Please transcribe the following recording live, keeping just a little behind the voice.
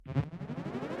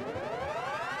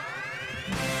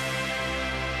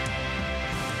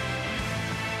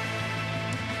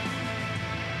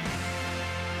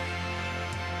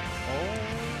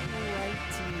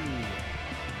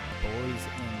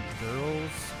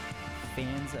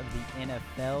fans of the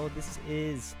NFL. This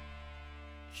is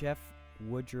Jeff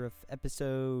Woodruff,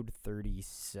 episode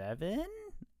 37.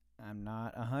 I'm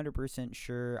not 100%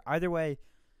 sure. Either way,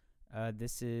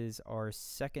 this is our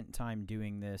second time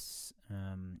doing this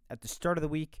at the start of the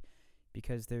week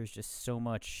because there's just so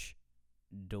much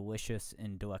delicious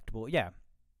and delectable. Yeah,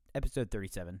 episode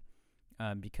 37.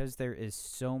 Because there is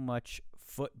so much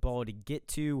football to get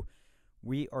to,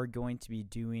 we are going to be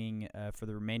doing, for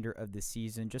the remainder of the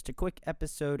season, just a quick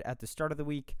episode at the start of the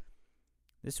week.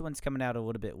 This one's coming out a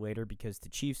little bit later because the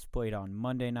Chiefs played on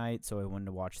Monday night, so I wanted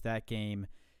to watch that game.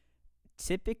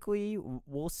 Typically,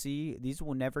 we'll see. These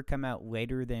will never come out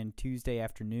later than Tuesday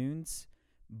afternoons,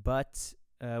 but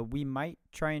we might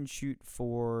try and shoot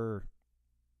for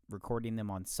recording them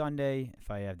on Sunday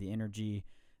if I have the energy.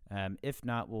 If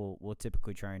not, we'll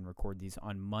typically try and record these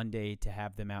on Monday to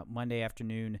have them out Monday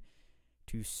afternoon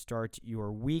to start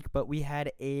your week. But we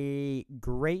had a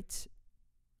great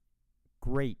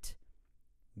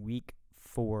week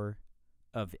 4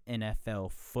 of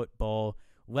NFL football.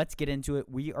 Let's get into it.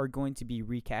 We are going to be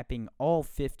recapping all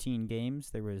 15 games.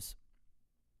 There was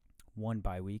one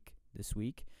bye week this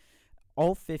week.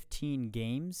 All 15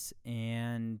 games,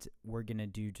 and we're going to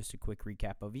do just a quick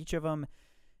recap of each of them.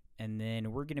 And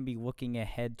then we're going to be looking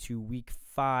ahead to week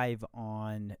 5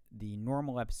 on the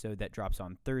normal episode that drops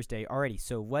on Thursday. Alrighty,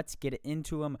 so let's get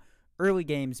into them. Early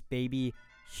games, baby.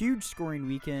 Huge scoring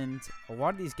weekend. A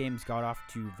lot of these games got off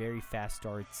to very fast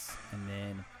starts and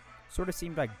then sort of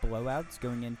seemed like blowouts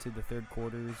going into the third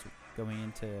quarters, going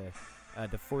into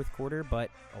the fourth quarter, but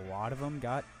a lot of them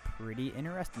got pretty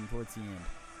interesting towards the end.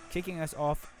 Kicking us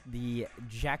off, the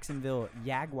Jacksonville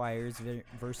Jaguars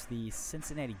versus the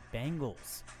Cincinnati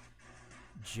Bengals.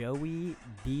 Joey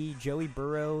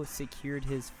Burrow secured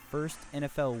his first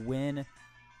NFL win.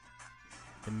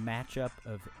 The matchup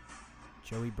of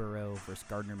Joey Burrow versus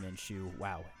Gardner Minshew.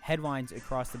 Wow. Headlines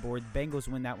across the board. Bengals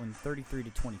win that one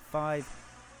 33-25.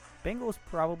 Bengals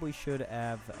probably should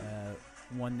have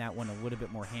won that one a little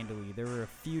bit more handily. There were a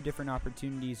few different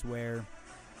opportunities where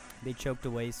they choked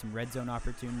away some red zone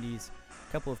opportunities.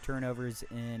 A couple of turnovers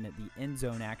in the end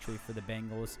zone, actually, for the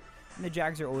Bengals. And the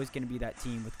Jags are always going to be that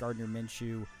team with Gardner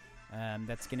Minshew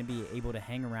that's going to be able to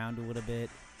hang around a little bit.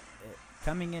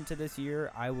 Coming into this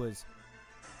year, I was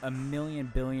a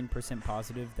billion%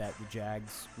 positive that the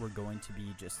Jags were going to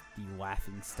be just the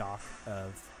laughing stock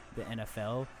of the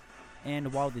NFL.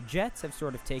 And while the Jets have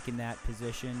sort of taken that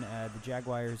position, the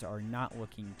Jaguars are not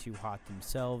looking too hot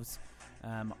themselves.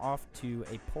 Off to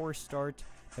a poor start.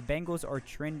 The Bengals are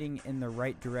trending in the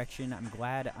right direction. I'm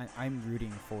glad I'm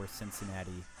rooting for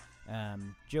Cincinnati.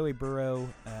 Joey Burrow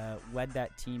led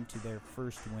that team to their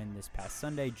first win this past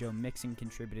Sunday. Joe Mixon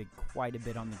contributed quite a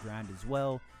bit on the ground as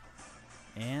well.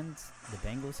 And the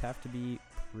Bengals have to be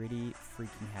pretty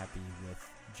freaking happy with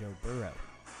Joe Burrow.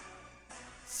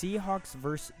 Seahawks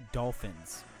versus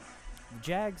Dolphins. The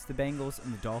Jags, the Bengals,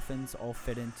 and the Dolphins all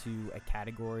fit into a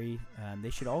category.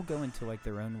 They should all go into like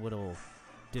their own little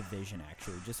division,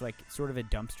 actually. Just like sort of a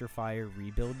dumpster fire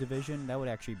rebuild division. That would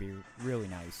actually be really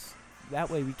nice. That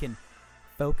way we can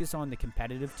focus on the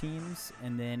competitive teams,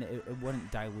 and then it wouldn't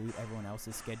dilute everyone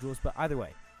else's schedules. But either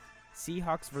way,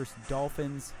 Seahawks versus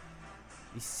Dolphins.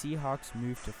 The Seahawks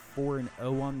move to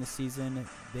 4-0 on the season.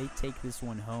 They take this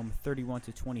one home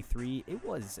 31-23. It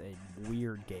was a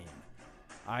weird game.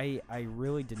 I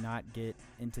really did not get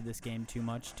into this game too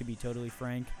much, to be totally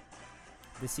frank.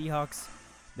 The Seahawks,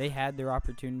 they had their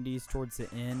opportunities towards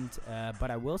the end, but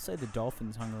I will say the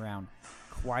Dolphins hung around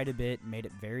quite a bit, made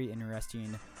it very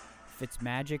interesting.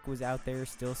 Fitzmagic was out there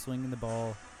still swinging the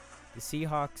ball. The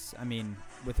Seahawks, I mean,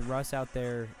 with Russ out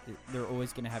there, they're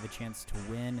always going to have a chance to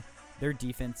win. Their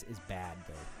defense is bad,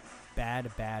 though. Bad.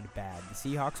 The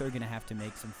Seahawks are going to have to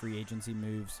make some free agency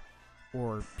moves,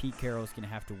 or Pete Carroll's going to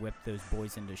have to whip those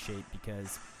boys into shape,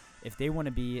 because if they want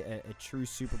to be a true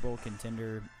Super Bowl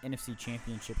contender, NFC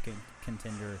Championship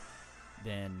contender,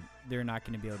 then they're not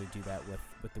going to be able to do that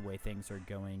with the way things are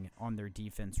going on their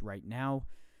defense right now.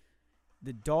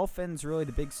 The Dolphins, really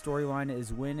the big storyline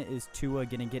is, when is Tua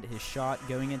going to get his shot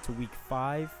going into Week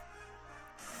 5?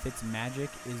 Fitzmagic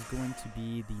is going to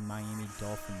be the Miami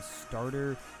Dolphins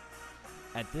starter.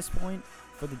 At this point,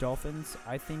 for the Dolphins,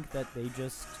 I think that they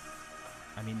just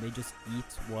eat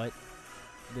what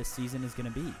this season is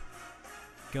going to be.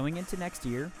 Going into next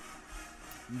year,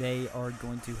 they are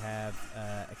going to have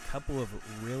a couple of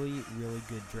really, really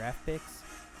good draft picks.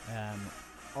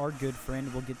 Our good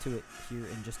friend, we'll get to it here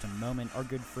in just a moment, our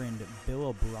good friend Bill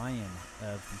O'Brien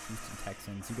of the Houston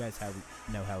Texans. You guys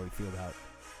know how we feel about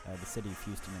the city of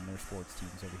Houston and their sports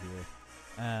teams over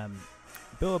here.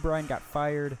 Bill O'Brien got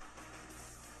fired.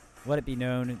 let it be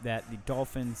known that the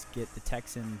Dolphins get the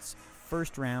Texans'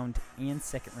 first round and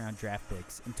second round draft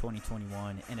picks in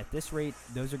 2021. And at this rate,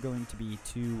 those are going to be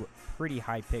two pretty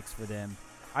high picks for them.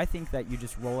 I think that you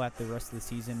just roll out the rest of the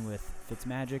season with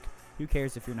Fitzmagic. Who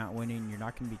cares if you're not winning? You're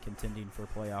not going to be contending for a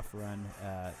playoff run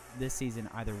this season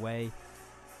either way.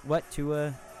 Let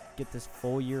Tua get this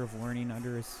full year of learning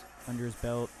under his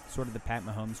belt, sort of the Pat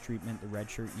Mahomes treatment, the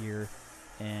redshirt year,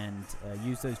 and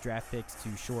use those draft picks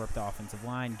to shore up the offensive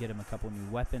line, get him a couple new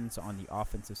weapons on the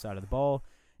offensive side of the ball,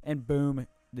 and boom,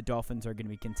 the Dolphins are going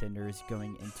to be contenders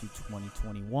going into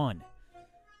 2021.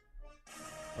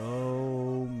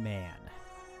 Oh, man.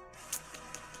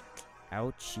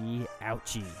 Ouchie,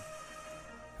 ouchie.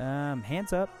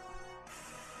 Hands up.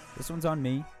 This one's on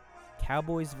me.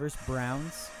 Cowboys versus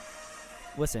Browns.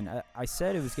 Listen, I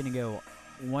said it was going to go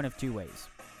one of two ways.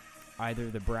 Either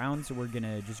the Browns were going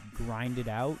to just grind it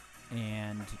out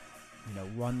and,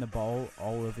 run the ball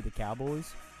all over the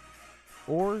Cowboys,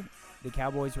 or the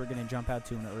Cowboys were going to jump out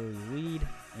to an early lead,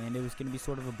 and it was going to be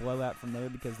sort of a blowout from there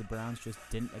because the Browns just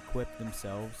didn't equip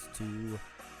themselves to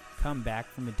come back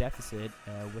from a deficit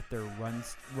with their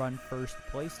run-first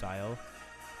play style.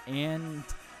 And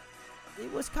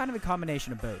it was kind of a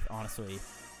combination of both, honestly.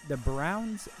 The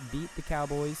Browns beat the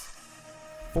Cowboys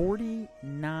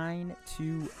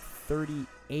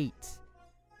 49-38.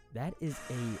 That is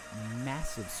a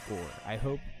massive score. I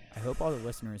hope all the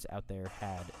listeners out there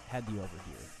had the over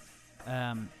here.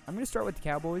 I'm going to start with the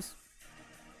Cowboys.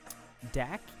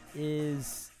 Dak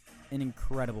is an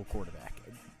incredible quarterback.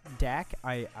 Dak,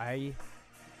 I'm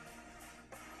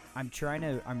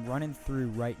running through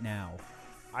right now.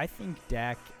 I think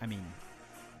Dak,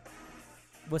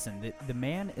 listen, the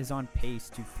man is on pace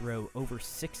to throw over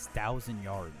 6,000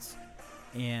 yards,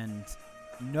 and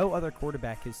no other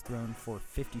quarterback has thrown for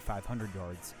 5,500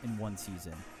 yards in one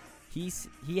season. He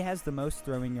has the most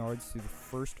throwing yards through the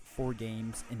first 4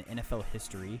 games in NFL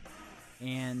history,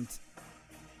 and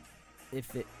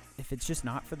if it's just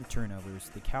not for the turnovers,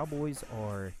 the Cowboys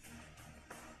are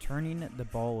turning the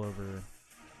ball over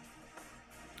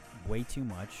way too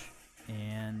much,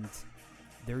 and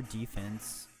their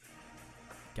defense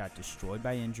got destroyed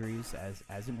by injuries,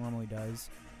 as it normally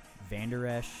does. Vander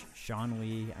Esch, Sean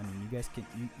Lee, you guys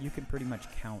can pretty much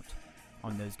count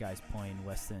on those guys playing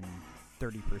less than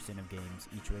 30% of games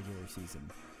each regular season.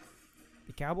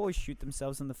 The Cowboys shoot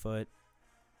themselves in the foot.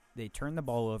 They turn the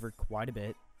ball over quite a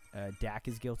bit. Dak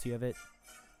is guilty of it.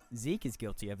 Zeke is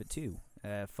guilty of it too.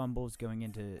 Fumbles going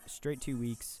into straight 2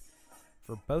 weeks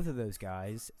for both of those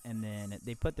guys, and then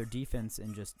they put their defense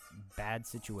in just bad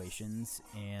situations,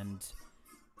 and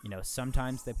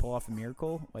sometimes they pull off a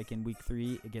miracle, like in week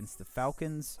 3 against the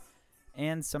Falcons,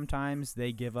 and sometimes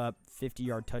they give up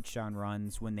 50-yard touchdown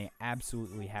runs when they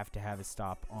absolutely have to have a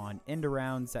stop on end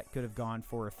arounds that could have gone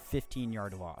for a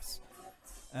 15-yard loss.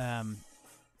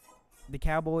 The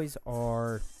Cowboys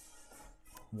are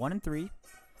 1-3.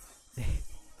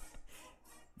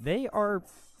 They are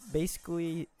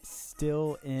basically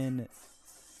still in,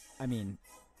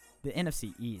 the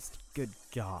NFC East. Good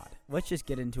God. Let's just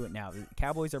get into it now. The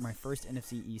Cowboys are my first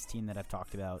NFC East team that I've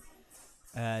talked about.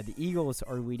 The Eagles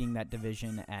are leading that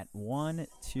division at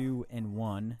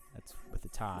 1-2-1. That's with a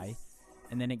tie.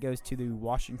 And then it goes to the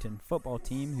Washington football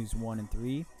team, who's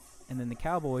 1-3. And then the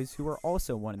Cowboys, who are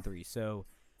also 1-3. So,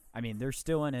 they're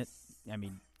still in it.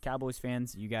 Cowboys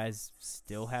fans, you guys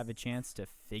still have a chance to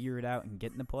figure it out and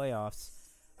get in the playoffs.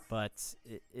 But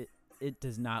it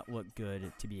does not look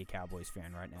good to be a Cowboys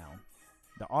fan right now.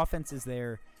 The offense is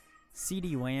there.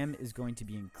 CeeDee Lamb is going to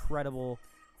be incredible,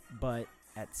 but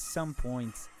at some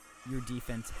point, your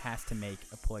defense has to make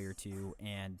a play or two,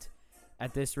 and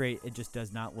at this rate, it just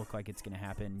does not look like it's going to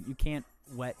happen. You can't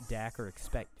let Dak or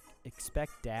expect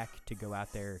Dak to go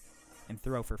out there and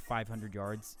throw for 500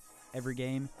 yards every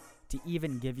game to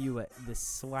even give you the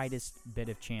slightest bit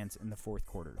of chance in the fourth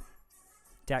quarter.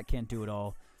 Dak can't do it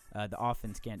all. The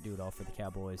offense can't do it all for the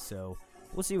Cowboys, so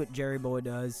we'll see what Jerry Boy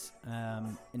does,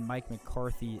 and Mike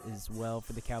McCarthy as well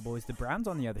for the Cowboys. The Browns,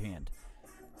 on the other hand,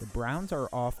 the Browns are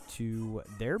off to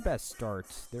their best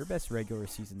regular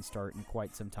season start in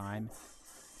quite some time.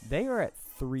 They are at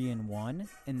 3-1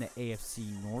 in the AFC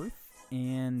North,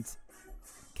 and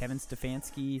Kevin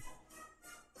Stefanski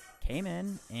came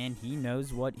in, and he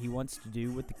knows what he wants to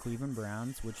do with the Cleveland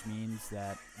Browns, which means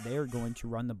that they are going to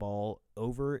run the ball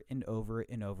over and over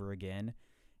and over again,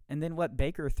 and then let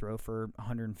Baker throw for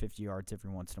 150 yards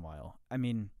every once in a while.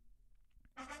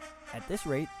 At this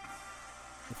rate,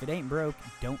 if it ain't broke,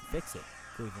 don't fix it,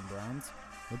 Cleveland Browns.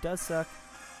 What does suck,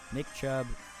 Nick Chubb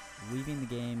leaving the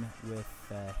game with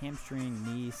hamstring,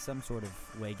 knee, some sort of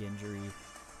leg injury.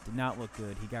 Did not look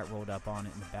good. He got rolled up on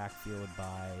it in the backfield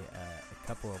by a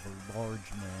couple of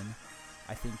large men.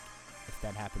 I think if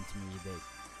that happened to me, that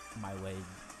my leg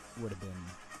would have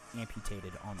been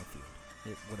amputated on the field.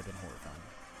 It would have been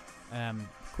horrifying.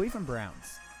 Cleveland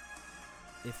Browns,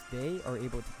 if they are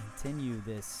able to continue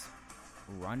this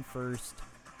run first,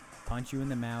 punch you in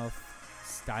the mouth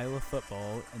style of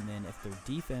football, and then if their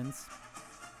defense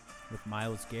with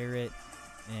Myles Garrett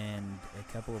and a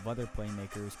couple of other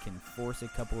playmakers can force a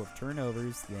couple of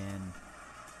turnovers, then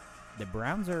the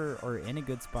Browns are in a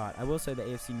good spot. I will say the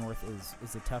AFC North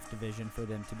is a tough division for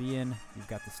them to be in. You've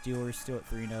got the Steelers still at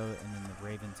 3-0, and then the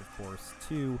Ravens, of course,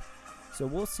 too. So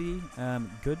we'll see.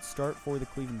 Good start for the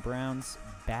Cleveland Browns.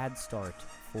 Bad start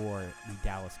for the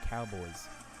Dallas Cowboys.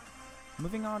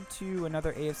 Moving on to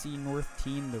another AFC North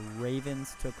team, the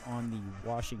Ravens took on the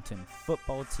Washington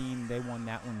football team. They won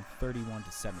that one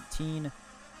 31-17.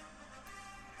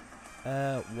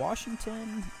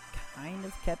 Washington kind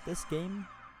of kept this game,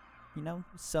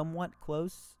 somewhat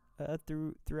close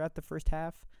throughout the first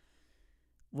half.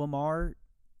 Lamar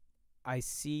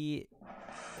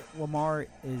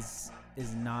is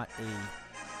not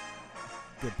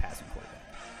a good passing quarterback.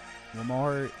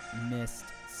 Lamar missed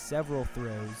several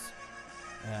throws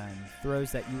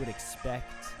that you would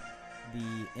expect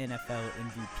the NFL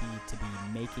MVP to be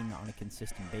making on a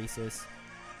consistent basis.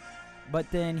 But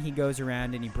then he goes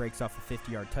around and he breaks off a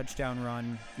 50-yard touchdown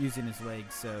run using his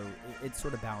legs, so it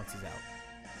sort of balances out.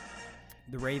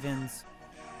 The Ravens,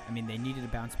 they needed a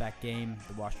bounce-back game.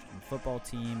 The Washington football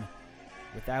team,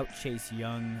 without Chase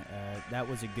Young, that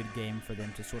was a good game for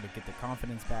them to sort of get their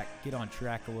confidence back, get on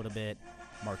track a little bit.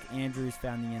 Mark Andrews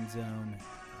found the end zone.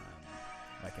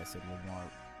 Like I said, Lamar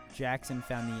Jackson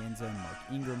found the end zone. Mark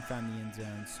Ingram found the end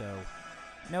zone. So,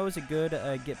 it was a good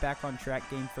get-back-on-track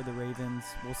game for the Ravens.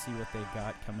 We'll see what they've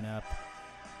got coming up.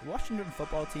 The Washington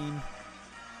football team,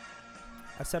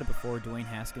 I've said it before, Dwayne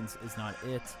Haskins is not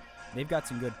it. They've got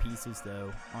some good pieces,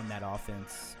 though, on that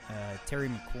offense. Terry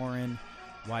McLaurin,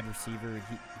 wide receiver,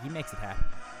 he makes it happen.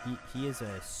 He is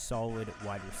a solid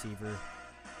wide receiver.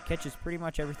 Catches pretty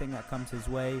much everything that comes his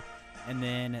way. And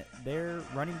then their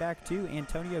running back, too,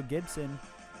 Antonio Gibson,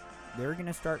 they're going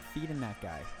to start feeding that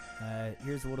guy.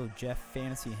 Here's a little Jeff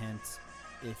fantasy hint.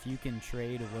 If you can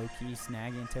trade a low-key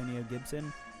snag Antonio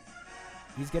Gibson,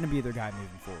 he's going to be their guy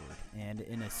moving forward. And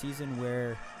in a season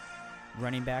where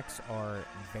running backs are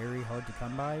very hard to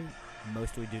come by,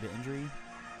 mostly due to injury,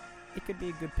 it could be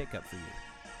a good pickup for you.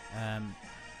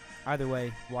 Either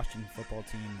way, Washington football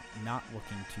team not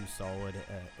looking too solid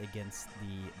against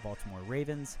the Baltimore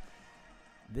Ravens.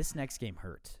 This next game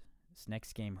hurt. This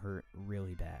next game hurt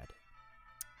really bad.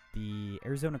 The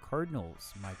Arizona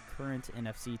Cardinals, my current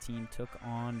NFC team, took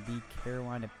on the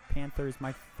Carolina Panthers,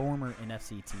 my former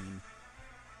NFC team.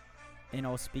 And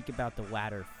I'll speak about the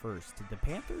latter first. The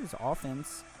Panthers'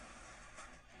 offense,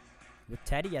 with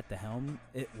Teddy at the helm,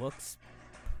 it looks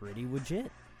pretty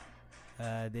legit.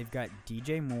 They've got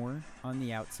DJ Moore on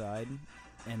the outside,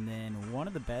 and then one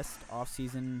of the best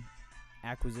offseason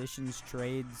acquisitions,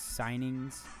 trades,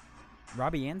 signings,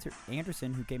 Robbie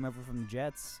Anderson, who came over from the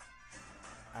Jets.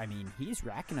 He's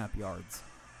racking up yards.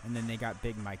 And then they got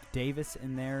Big Mike Davis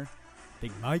in there.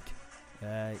 Big Mike.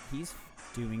 He's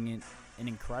doing an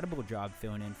incredible job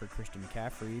filling in for Christian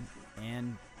McCaffrey.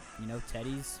 And,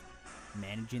 Teddy's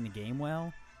managing the game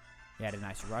well. He had a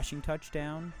nice rushing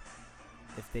touchdown.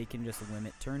 If they can just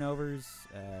limit turnovers,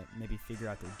 maybe figure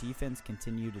out their defense,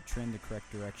 continue to trend the correct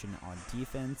direction on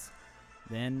defense,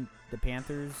 then the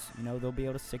Panthers, they'll be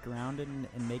able to stick around and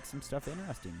make some stuff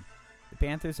interesting. The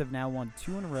Panthers have now won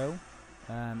 2 in a row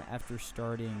after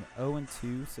starting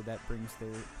 0-2, so that brings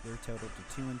their total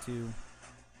to 2-2.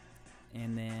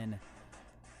 And then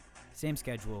same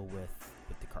schedule with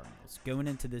the Cardinals. Going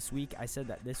into this week, I said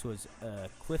that this was a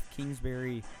Cliff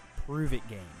Kingsbury prove-it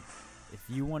game. If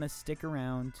you want to stick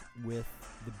around with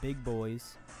the big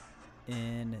boys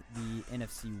in the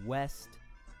NFC West,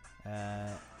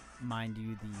 mind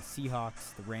you, the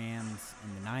Seahawks, the Rams,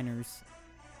 and the Niners,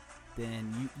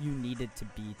 then you needed to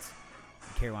beat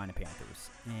the Carolina Panthers.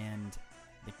 And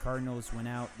the Cardinals went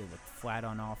out. They looked flat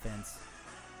on offense.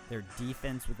 Their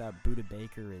defense without Budda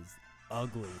Baker is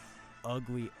ugly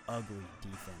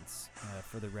defense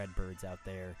for the Redbirds out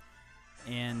there.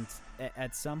 And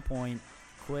at some point,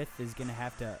 Cliff is going to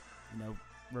have to,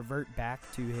 revert back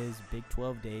to his Big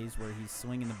 12 days where he's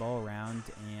slinging the ball around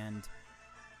and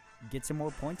get some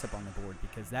more points up on the board,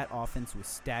 because that offense was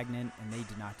stagnant and they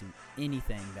did not do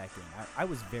anything that game. I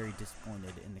was very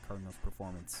disappointed in the Cardinals'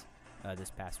 performance this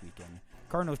past weekend.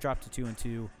 Cardinals dropped to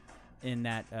 2-2 in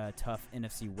that tough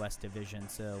NFC West division,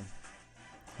 so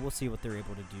we'll see what they're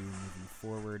able to do moving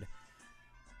forward.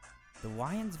 The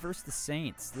Lions versus the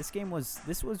Saints.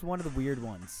 This was one of the weird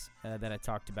ones that I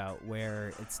talked about,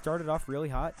 where it started off really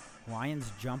hot.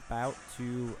 Lions jump out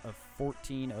to a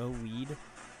 14-0 lead.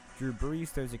 Drew Brees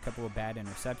throws a couple of bad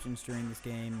interceptions during this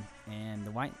game, and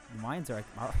the Lions are like,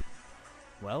 all right,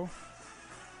 well,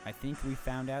 I think we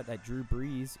found out that Drew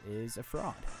Brees is a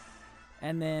fraud.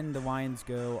 And then the Lions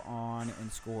go on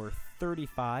and score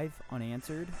 35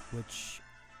 unanswered, which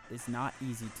is not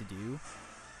easy to do.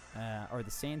 Or the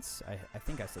Saints, I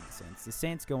think I said the Saints. The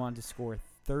Saints go on to score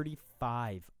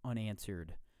 35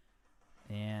 unanswered.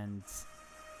 And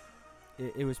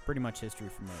it was pretty much history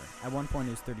from there. At one point,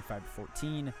 it was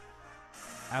 35-14.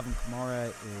 Alvin Kamara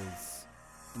is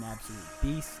an absolute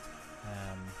beast.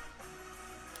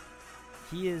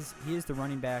 He is the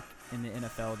running back in the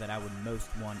NFL that I would most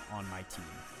want on my team.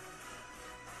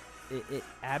 It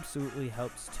absolutely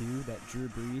helps, too, that Drew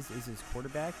Brees is his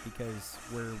quarterback, because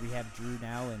where we have Drew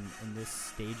now in this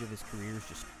stage of his career is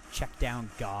just check down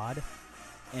God.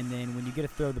 And then when you get to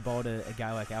throw the ball to a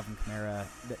guy like Alvin Kamara,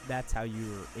 that's how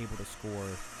you are able to score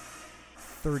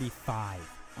 35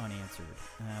 unanswered.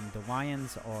 The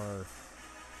Lions are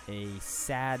a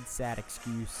sad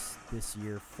excuse this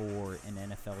year for an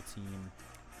NFL team.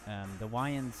 The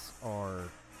Lions are,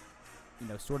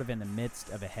 sort of in the midst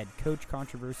of a head coach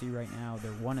controversy right now.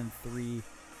 They're 1-3,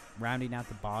 rounding out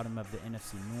the bottom of the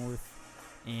NFC North,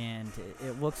 and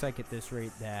it looks like at this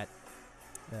rate that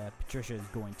Patricia is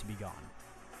going to be gone.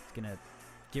 He's going to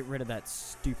get rid of that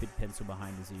stupid pencil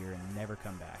behind his ear and never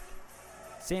come back.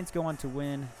 Saints go on to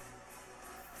win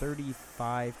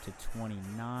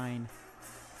 35-29.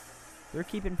 They're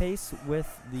keeping pace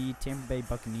with the Tampa Bay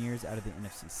Buccaneers out of the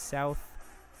NFC South.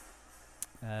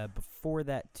 Before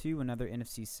that, too, another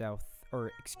NFC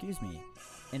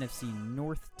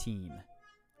North team,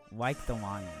 like the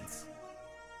Lions.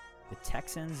 The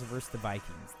Texans versus the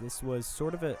Vikings. This was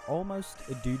sort of almost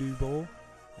a doo-doo bowl,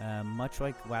 much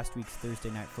like last week's Thursday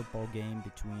night football game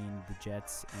between the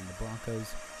Jets and the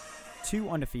Broncos. Two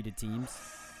undefeated teams.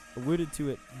 Alluded to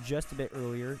it just a bit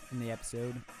earlier in the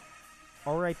episode.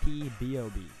 R.I.P.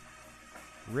 B.O.B.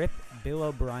 Rip Bill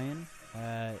O'Brien.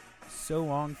 So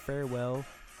long, farewell.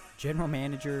 General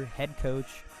manager, head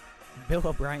coach. Bill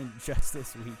O'Brien just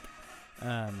this week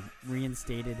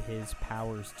reinstated his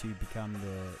powers to become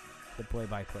the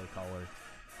play-by-play caller,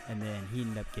 and then he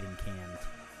ended up getting canned.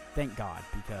 Thank God,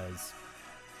 because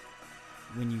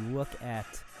when you look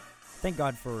at, thank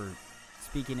God for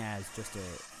speaking as just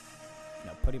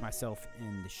putting myself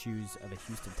in the shoes of a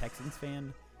Houston Texans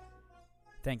fan.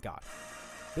 Thank God.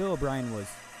 Bill O'Brien was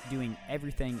doing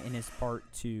everything in his part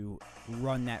to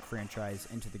run that franchise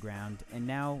into the ground, and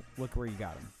now look where you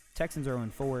got him. Texans are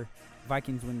 0-4.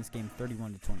 Vikings win this game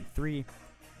 31-23.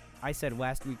 I said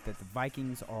last week that the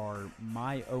Vikings are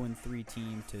my 0-3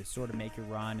 team to sort of make a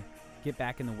run, get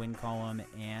back in the win column,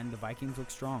 and the Vikings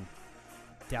look strong.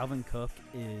 Dalvin Cook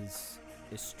is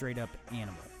straight up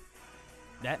animal.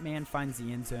 That man finds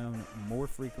the end zone more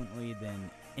frequently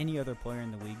than any other player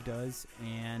in the league does,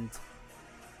 and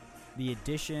the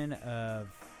addition of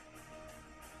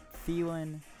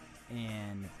Thielen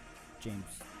and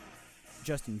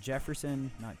Justin Jefferson,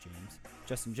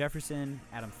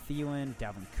 Adam Thielen,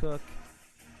 Dalvin Cook.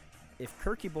 If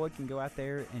Kirky Boy can go out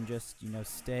there and just,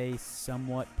 stay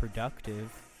somewhat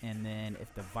productive, and then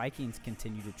if the Vikings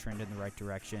continue to trend in the right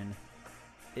direction,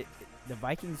 the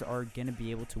Vikings are going to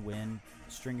be able to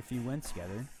string a few wins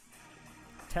together.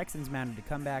 Texans mounted a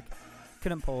comeback,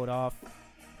 couldn't pull it off.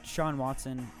 Deshaun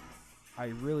Watson, I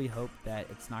really hope that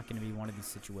it's not going to be one of these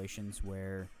situations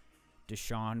where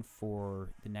Deshaun, for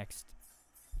the next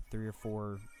 3 or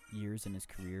 4 years in his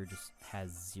career, just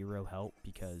has zero help,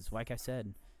 because, like I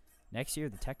said, next year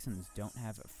the Texans don't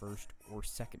have a first or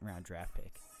second round draft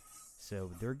pick.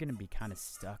 So they're going to be kind of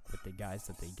stuck with the guys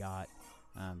that they got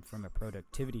from a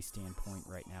productivity standpoint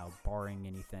right now, barring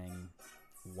anything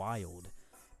wild.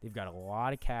 They've got a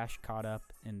lot of cash caught up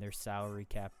in their salary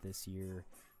cap this year,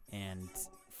 and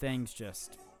things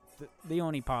just the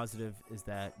only positive is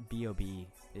that B.O.B.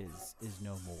 is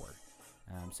no more.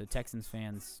 So Texans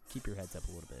fans, keep your heads up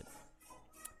a little bit.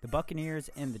 The Buccaneers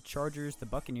and the Chargers. The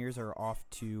Buccaneers are off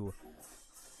to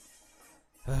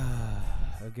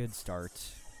a good start,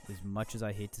 as much as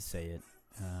I hate to say it.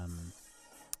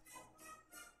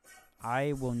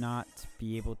 I will not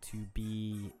be able to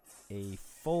be a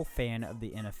full fan of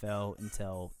the NFL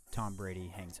until Tom Brady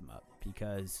hangs him up,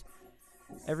 because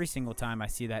every single time I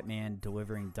see that man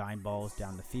delivering dime balls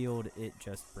down the field, it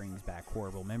just brings back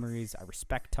horrible memories. I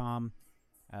respect Tom.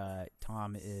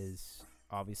 Tom is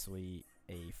obviously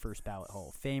a first ballot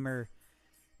Hall of Famer.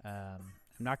 I'm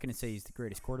not going to say he's the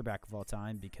greatest quarterback of all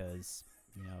time, because,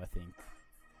 I think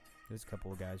There's a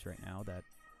couple of guys right now that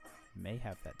may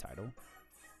have that title.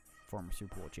 Former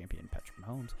Super Bowl champion Patrick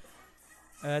Mahomes.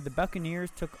 The Buccaneers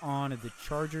took on the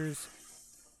Chargers.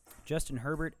 Justin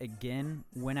Herbert again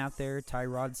went out there.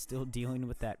 Tyrod's still dealing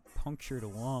with that punctured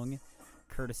lung,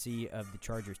 courtesy of the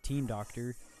Chargers team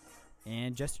doctor.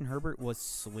 And Justin Herbert was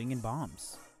slinging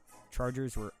bombs.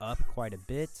 Chargers were up quite a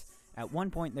bit. At one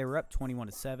point, they were up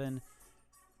 21-7.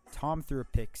 Tom threw a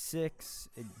pick six.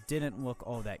 It didn't look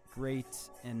all that great.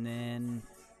 And then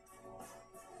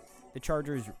the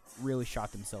Chargers really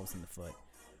shot themselves in the foot.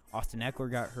 Austin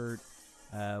Eckler got hurt.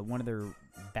 One of their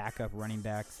backup running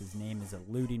backs, his name is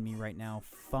eluding me right now,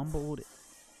 fumbled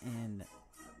in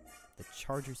the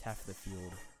Chargers half of the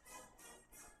field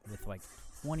with like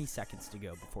 20 seconds to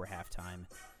go before halftime.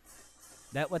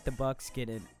 That let the Bucs get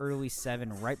an early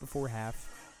 7 right before half.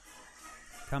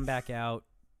 Come back out.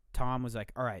 Tom was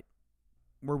like, all right,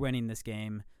 we're winning this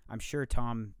game. I'm sure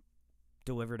Tom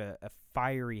delivered a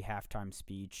fiery halftime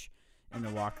speech in the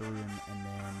locker room, and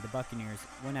then the Buccaneers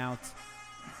went out.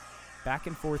 Back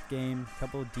and forth game, a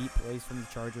couple of deep plays from the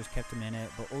Chargers kept them in it,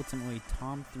 but ultimately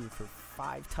Tom threw for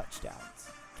 5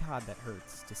 touchdowns. God, that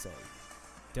hurts to say.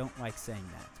 Don't like saying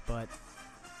that, but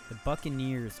the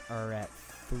Buccaneers are at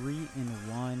 3-1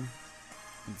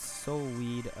 in sole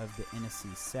lead of the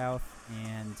NFC South,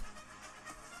 and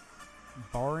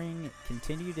barring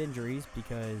continued injuries,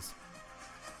 because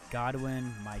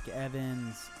Godwin, Mike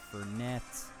Evans,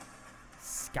 Fournette,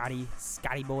 Scotty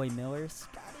Boy Miller,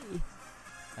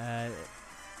 the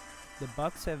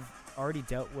Bucs have already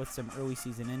dealt with some early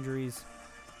season injuries.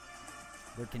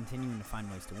 They're continuing to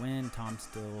find ways to win. Tom's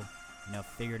still,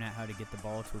 figuring out how to get the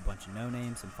ball to a bunch of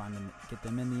no-names and get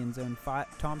them in the end zone.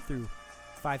 Tom threw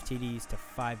 5 TDs to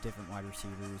 5 different wide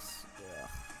receivers. Ugh,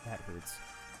 that hurts.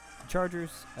 The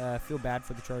Chargers, feel bad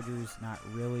for the Chargers. Not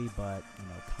really, but,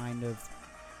 kind of.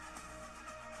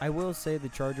 I will say the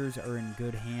Chargers are in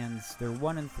good hands. They're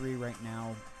 1-3 right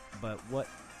now, but what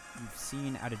you've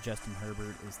seen out of Justin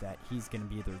Herbert is that he's going to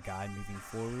be their guy moving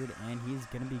forward, and he's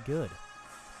going to be good.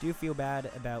 Do feel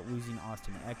bad about losing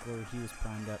Austin Eckler. He was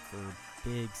primed up for a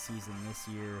big season this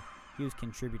year. He was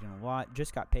contributing a lot.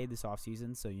 Just got paid this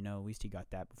offseason, so, at least he got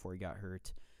that before he got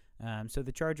hurt. So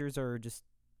the Chargers are just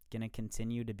going to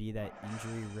continue to be that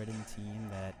injury-ridden team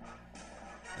that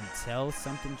until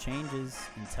something changes,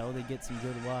 until they get some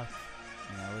good luck,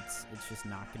 it's just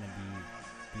not going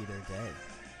to be their day.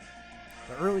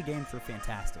 The early games were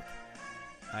fantastic.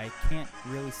 I can't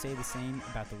really say the same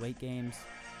about the late games.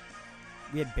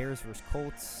 We had Bears versus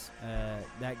Colts.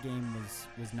 That game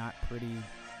was not pretty.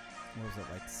 What was it,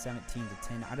 like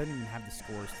 17-10? I don't even have the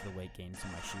scores to the late games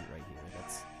on my sheet right here.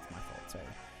 That's my fault,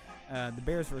 sorry. The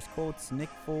Bears versus Colts, Nick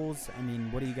Foles.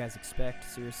 What do you guys expect?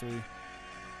 Seriously.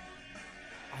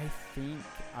 I think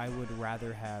I would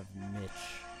rather have Mitch.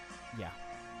 Yeah.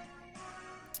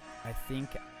 I think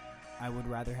I would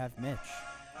rather have Mitch,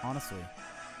 honestly.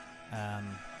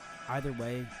 Either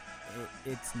way,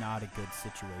 it's not a good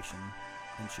situation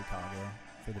in Chicago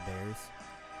for the Bears.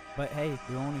 But hey,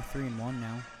 they're only 3-1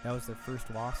 now. That was their first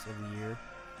loss of the year.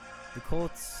 The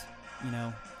Colts,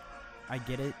 I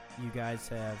get it. You guys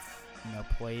have,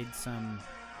 played some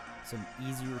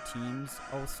easier teams,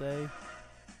 I'll say,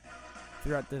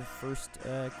 throughout the first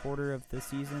quarter of the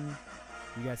season.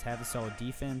 You guys have a solid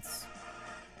defense.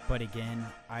 But again,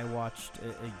 I watched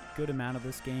a good amount of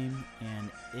this game, and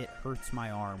it hurts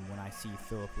my arm when I see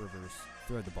Phillip Rivers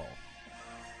throw the ball.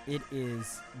 It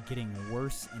is getting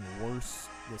worse and worse.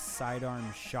 The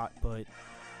sidearm shot put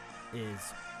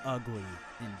is ugly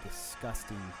and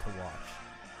disgusting to watch.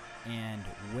 And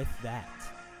with that,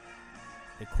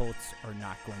 the Colts are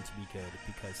not going to be good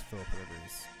because Phillip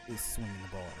Rivers is swinging the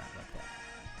ball around like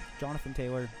that. Jonathan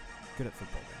Taylor, good at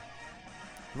football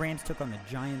though. The Rams took on the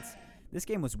Giants. This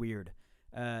game was weird.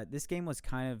 This game was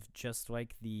kind of just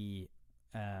like the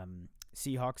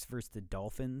Seahawks versus the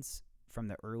Dolphins from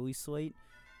the early slate.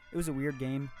 It was a weird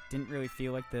game. Didn't really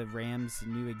feel like the Rams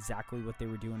knew exactly what they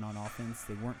were doing on offense.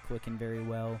 They weren't clicking very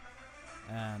well.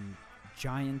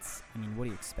 Giants, what do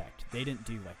you expect? They didn't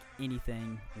do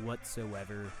anything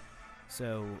whatsoever.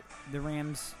 So the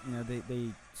Rams, they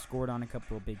scored on a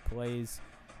couple of big plays.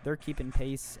 They're keeping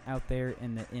pace out there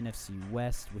in the NFC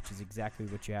West, which is exactly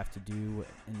what you have to do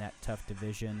in that tough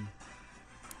division.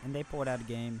 And they pulled out a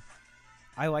game.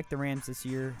 I like the Rams this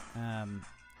year.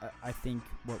 I think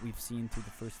what we've seen through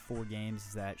the first 4 games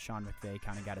is that Sean McVay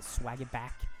kind of got his swagger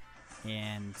back,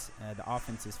 and the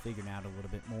offense is figuring out a little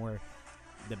bit more.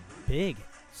 The big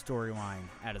storyline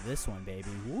out of this one, baby.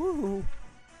 Woo!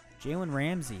 Jalen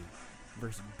Ramsey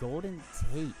versus Golden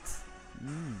Tate.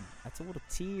 That's a little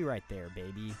T right there,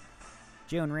 baby.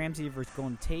 Jalen Ramsey versus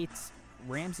Golden Tate.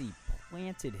 Ramsey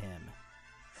planted him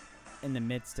in the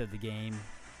midst of the game.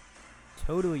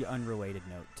 Totally unrelated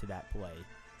note to that play.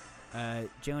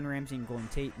 Jalen Ramsey and Golden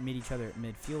Tate meet each other at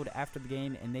midfield after the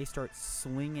game, and they start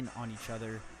slinging on each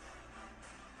other.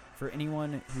 For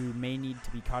anyone who may need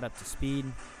to be caught up to speed,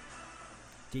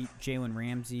 Jalen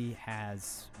Ramsey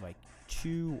has like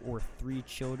 2 or 3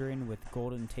 children with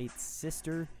Golden Tate's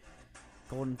sister.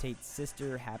 Golden Tate's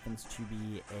sister happens to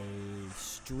be a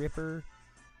stripper.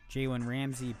 Jalen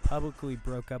Ramsey publicly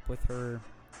broke up with her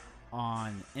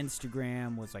on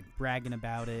Instagram, was like bragging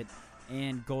about it,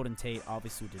 and Golden Tate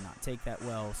obviously did not take that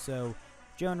well. So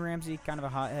Jalen Ramsey, kind of a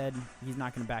hothead. He's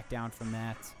not going to back down from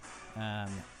that.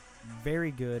 Very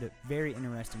good, very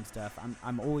interesting stuff.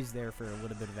 I'm always there for a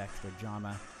little bit of extra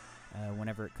drama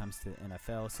whenever it comes to the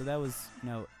NFL. So that was,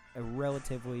 a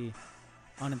relatively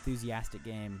unenthusiastic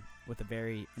game with a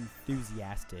very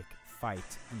enthusiastic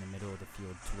fight in the middle of the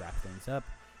field to wrap things up.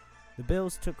 The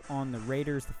Bills took on the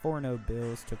Raiders. The 4-0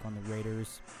 Bills took on the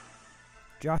Raiders.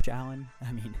 Josh Allen,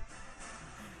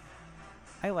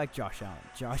 I like Josh Allen.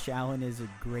 Josh Allen is a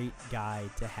great guy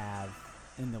to have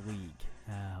in the league.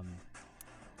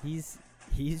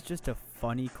 He's just a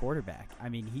funny quarterback.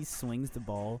 He slings the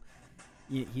ball.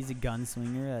 He's a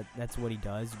gunslinger. That's what he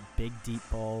does. Big, deep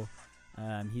ball.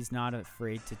 He's not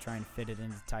afraid to try and fit it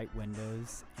into tight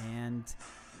windows. And,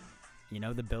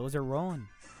 the Bills are rolling.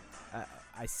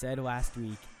 I said last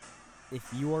week, if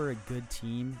you are a good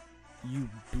team, you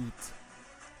beat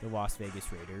the Las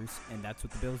Vegas Raiders, and that's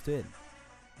what the Bills did.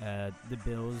 The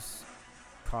Bills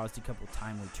caused a couple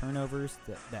timely turnovers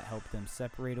that helped them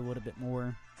separate a little bit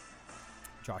more.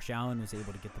 Josh Allen was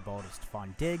able to get the ball to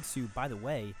Stephon Diggs, who, by the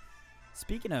way,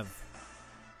 speaking of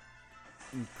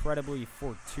incredibly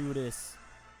fortuitous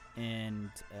and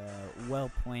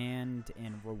well-planned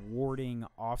and rewarding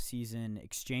offseason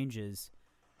exchanges,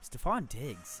 Stephon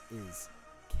Diggs is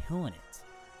killing it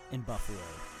in Buffalo,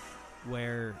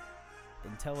 where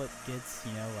until it gets,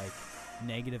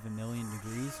 negative a million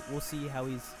degrees, we'll see how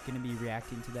he's going to be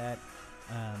reacting to that.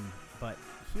 But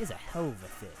he is a hell of a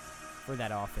fit for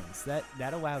that offense.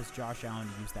 That allows Josh Allen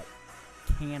to use that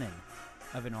cannon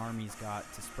of an arm he's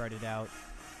got to spread it out.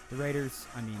 The Raiders,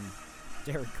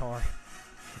 Derek Carr.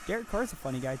 Derek Carr's a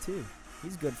funny guy, too.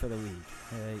 He's good for the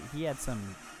league. He had some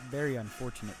very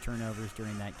unfortunate turnovers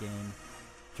during that game.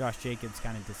 Josh Jacobs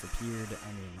kind of disappeared.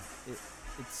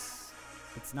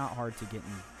 It's not hard to get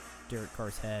in Derek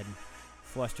Carr's head,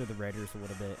 fluster the Raiders a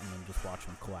little bit, and then just watch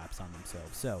them collapse on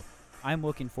themselves. So I'm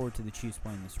looking forward to the Chiefs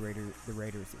playing the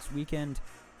Raiders this weekend.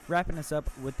 Wrapping us up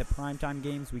with the primetime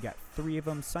games, we got 3 of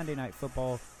them. Sunday Night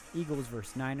Football, Eagles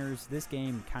versus Niners. This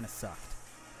game kind of sucked.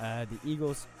 The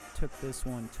Eagles took this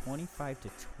one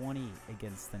 25-20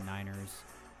 against the Niners.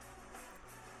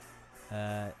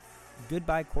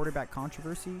 Goodbye quarterback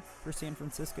controversy for San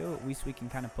Francisco. At least we can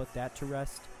kind of put that to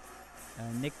rest.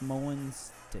 Nick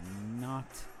Mullins did not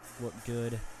look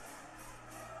good.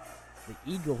 The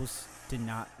Eagles did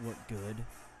not look good.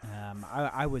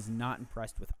 I was not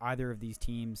impressed with either of these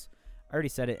teams. I already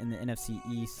said it in the NFC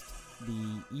East.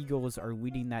 The Eagles are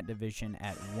leading that division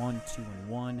at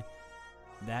 1-2-1.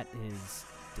 That is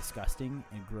disgusting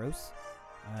and gross.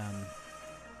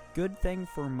 Good thing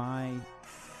for my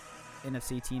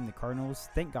NFC team, the Cardinals.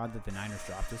 Thank God that the Niners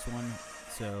dropped this one.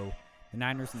 So the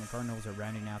Niners and the Cardinals are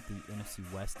rounding out the NFC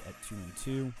West at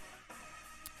 2-2.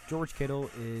 George Kittle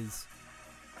is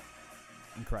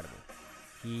incredible.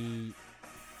 He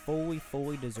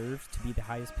fully deserves to be the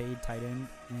highest paid tight end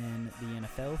in the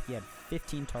NFL. He had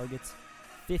 15 targets,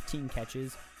 15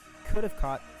 catches. Could have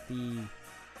caught the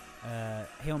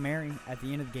Hail Mary at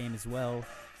the end of the game as well.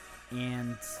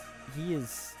 And he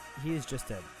is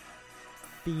just a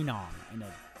phenom and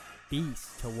a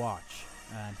beast to watch.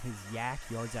 His yak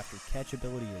yards after catch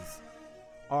ability is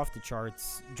off the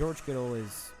charts. George Kittle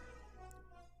is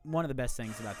one of the best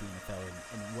things about the NFL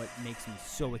and what makes me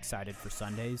so excited for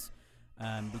Sundays,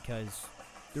 because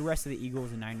the rest of the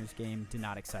Eagles and Niners game did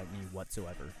not excite me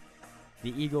whatsoever.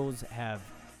 The Eagles have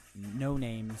no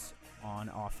names on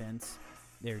offense.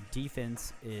 Their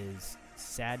defense is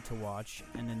sad to watch,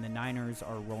 and then the Niners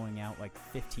are rolling out like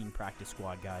 15 practice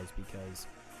squad guys because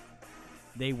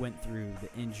they went through the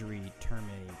injury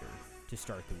terminator to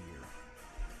start the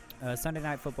year. Sunday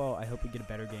Night Football, I hope we get a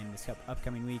better game this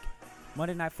upcoming week.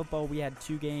 Monday Night Football, we had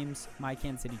 2 games. My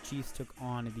Kansas City Chiefs took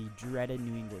on the dreaded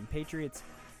New England Patriots.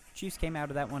 Chiefs came out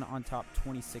of that one on top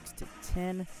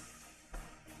 26-10.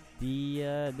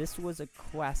 This was a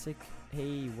classic,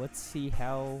 hey, let's see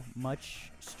how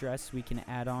much stress we can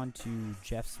add on to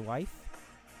Jeff's life.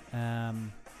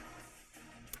 And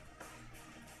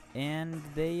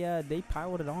they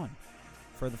piled it on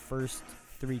for the first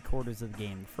 3/4 of the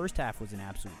game. The first half was an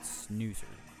absolute snoozer.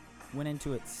 Went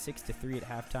into it 6-3 at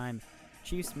halftime.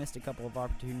 Chiefs missed a couple of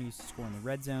opportunities to score in the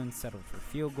red zone, settled for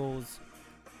field goals.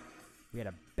 We had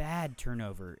a bad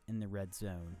turnover in the red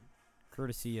zone,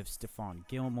 courtesy of Stephon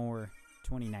Gilmore,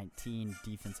 2019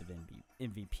 defensive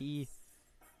MVP.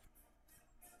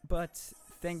 But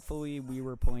thankfully, we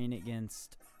were playing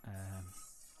against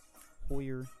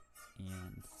Hoyer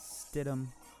and Stidham.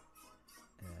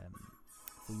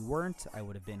 If we weren't, I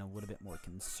would have been a little bit more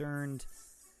concerned.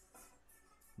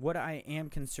 What I am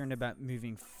concerned about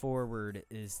moving forward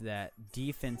is that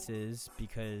defenses,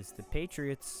 because the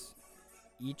Patriots,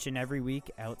 each and every week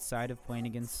outside of playing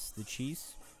against the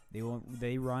Chiefs,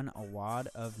 they run a lot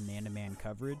of man-to-man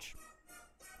coverage.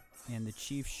 And the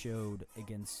Chiefs showed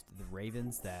against the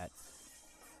Ravens that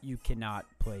you cannot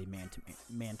play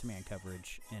man-to-man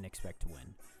coverage and expect to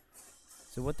win.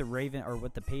 So what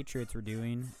the Patriots were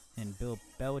doing, and Bill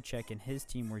Belichick and his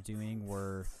team were doing,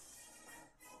 were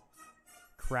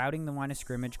crowding the line of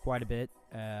scrimmage quite a bit,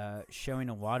 showing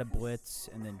a lot of blitz,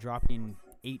 and then dropping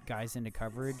 8 guys into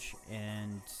coverage,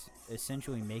 and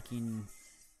essentially making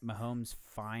Mahomes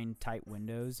find tight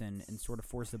windows and sort of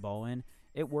force the ball in.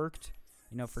 It worked,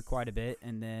 for quite a bit,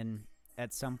 and then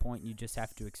at some point you just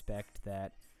have to expect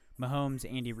that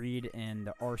Mahomes, Andy Reid, and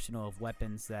the arsenal of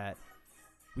weapons that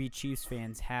we Chiefs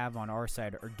fans have on our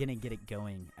side are going to get it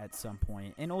going at some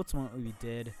point. And ultimately we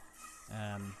did.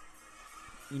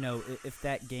 If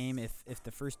that game, if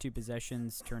the first 2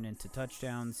 possessions turn into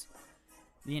touchdowns,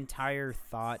 the entire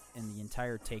thought and the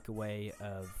entire takeaway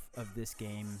of this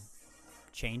game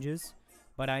changes.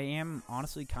 But I am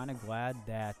honestly kind of glad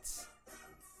that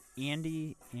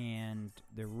Andy and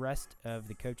the rest of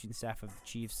the coaching staff of the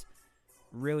Chiefs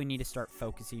really need to start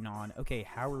focusing on, okay,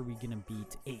 how are we going to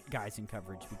beat 8 guys in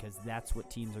coverage, because that's what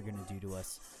teams are going to do to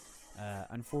us.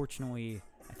 Unfortunately,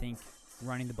 I think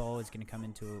running the ball is going to come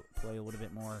into play a little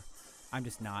bit more. I'm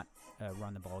just not a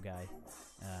run-the-ball guy.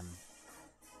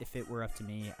 If it were up to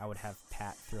me, I would have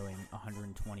Pat throwing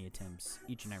 120 attempts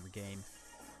each and every game.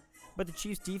 But the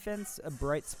Chiefs' defense, a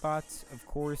bright spot, of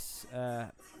course.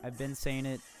 I've been saying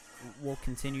it. We'll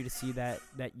continue to see that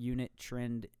unit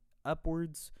trend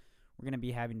upwards. We're going to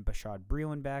be having Bashaud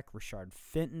Breeland back. Rashard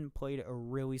Fenton played a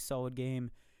really solid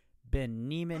game. Ben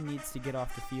Neiman needs to get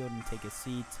off the field and take a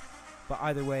seat. But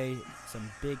either way, some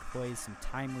big plays, some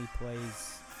timely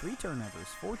plays. 4 turnovers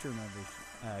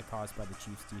caused by the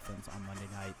Chiefs defense on Monday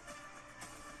night,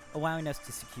 allowing us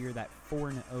to secure that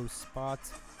 4-0 spot.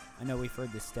 I know we've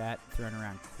heard this stat thrown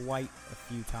around quite a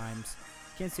few times.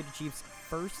 Kansas City Chiefs,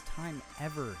 first time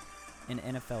ever in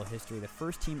NFL history, the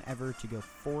first team ever to go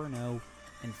 4-0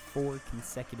 in 4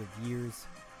 consecutive years.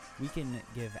 We can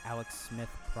give Alex Smith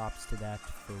props to that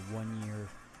for 1 year.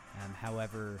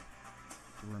 However,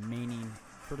 the remaining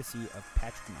courtesy of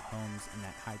Patrick Mahomes and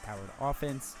that high-powered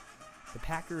offense. The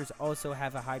Packers also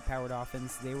have a high-powered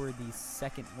offense. They were the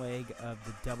second leg of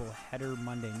the doubleheader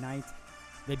Monday night.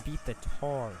 They beat the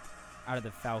tar out of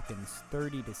the Falcons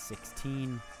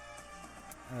 30-16.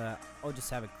 I'll just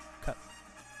have a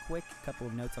quick couple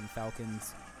of notes on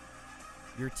Falcons.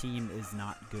 Your team is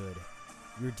not good.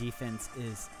 Your defense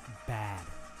is bad.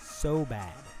 So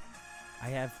bad. I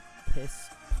have piss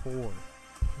poor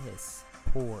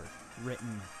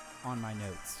written on my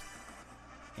notes.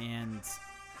 And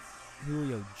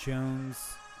Julio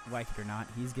Jones, like it or not,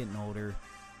 he's getting older.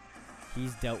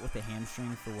 He's dealt with a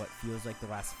hamstring for what feels like the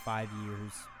last 5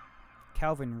 years.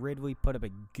 Calvin Ridley put up a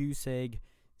goose egg,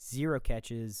 0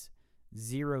 catches,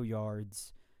 0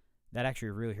 yards. That actually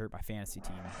really hurt my fantasy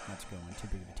team. Not to go on too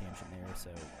big of a tangent there, so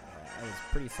I was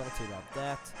pretty salty about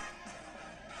that.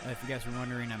 If you guys were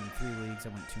wondering, I'm in 3 leagues. I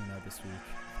went 2-0 this week.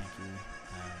 Thank you.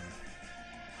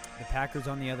 The Packers,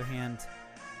 on the other hand,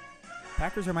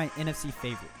 Packers are my NFC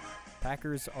favorite.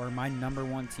 Packers are my number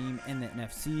 1 team in the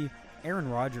NFC.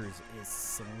 Aaron Rodgers is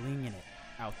slinging it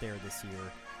out there this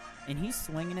year, and he's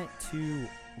slinging it to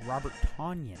Robert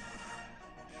Tonyan.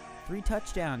 3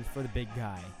 touchdowns for the big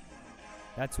guy.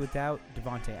 That's without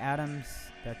Devontae Adams.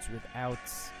 That's without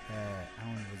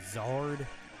Allen Lazard.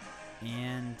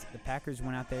 And the Packers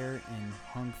went out there and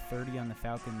hung 30 on the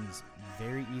Falcons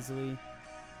very easily.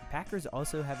 The Packers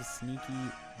also have a sneaky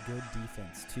good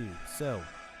defense too. So,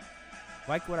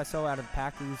 like what I saw out of the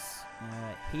Packers,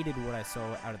 hated what I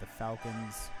saw out of the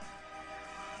Falcons.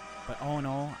 But all in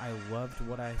all, I loved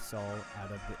what I saw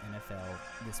out of the NFL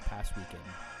this past weekend.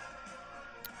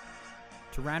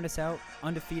 To round us out,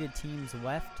 undefeated teams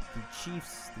left: the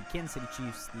Chiefs, the Kansas City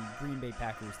Chiefs, the Green Bay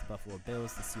Packers, the Buffalo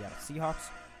Bills, the Seattle Seahawks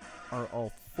are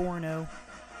all 4-0.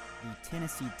 The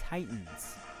Tennessee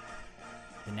Titans,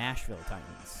 the Nashville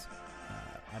Titans.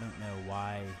 I don't know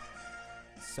why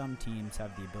some teams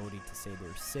have the ability to say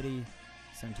their city,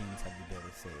 some teams have the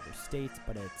ability to say their state,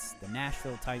 but it's the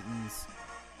Nashville Titans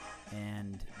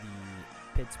and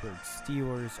the Pittsburgh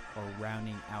Steelers are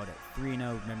rounding out at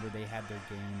 3-0. Remember, they had their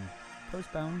game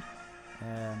postponed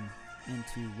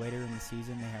into later in the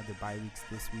season. They had their bye weeks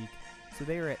this week. So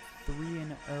they are at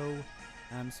 3-0.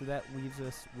 So that leaves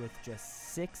us with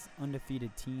just 6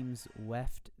 undefeated teams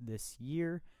left this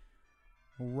year.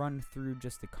 We'll run through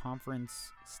just the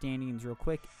conference standings real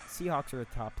quick. Seahawks are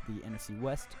atop the NFC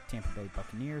West. Tampa Bay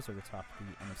Buccaneers are atop the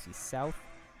NFC South.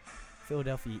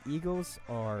 Philadelphia Eagles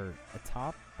are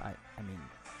atop. I mean,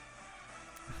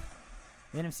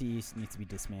 the NFC East needs to be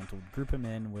dismantled. Group them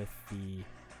in with the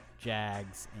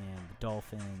Jags and the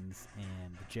Dolphins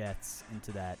and the Jets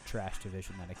into that trash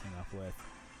division that I came up with.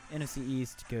 NFC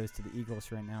East goes to the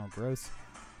Eagles right now. Gross.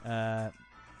 The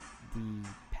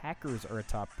Packers are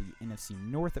atop the NFC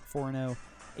North at 4-0.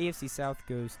 AFC South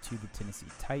goes to the Tennessee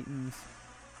Titans.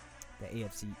 The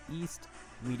AFC East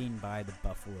leading by the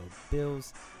Buffalo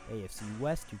Bills. The AFC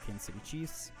West to Kansas City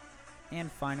Chiefs.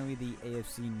 And finally, the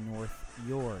AFC North,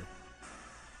 your.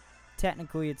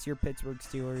 Technically, it's your Pittsburgh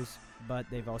Steelers, but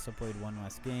they've also played one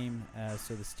last game.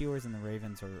 So the Steelers and the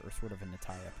Ravens are sort of in the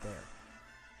tie-up there.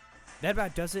 That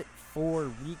about does it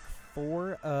for Week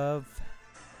 4 of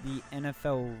the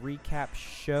NFL Recap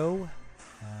Show.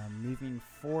 Moving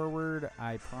forward,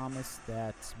 I promise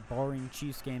that barring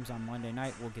Chiefs games on Monday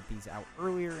night, we'll get these out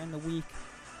earlier in the week.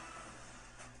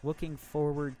 Looking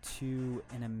forward to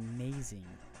an amazing,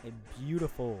 a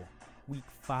beautiful Week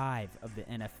 5 of the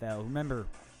NFL. Remember,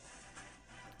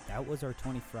 that was our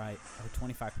 25%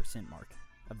 mark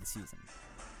of the season.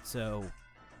 So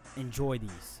enjoy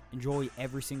these. Enjoy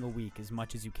every single week as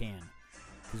much as you can,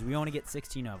 because we only get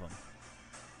 16 of them.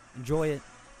 Enjoy it,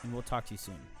 and we'll talk to you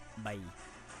soon. Bye.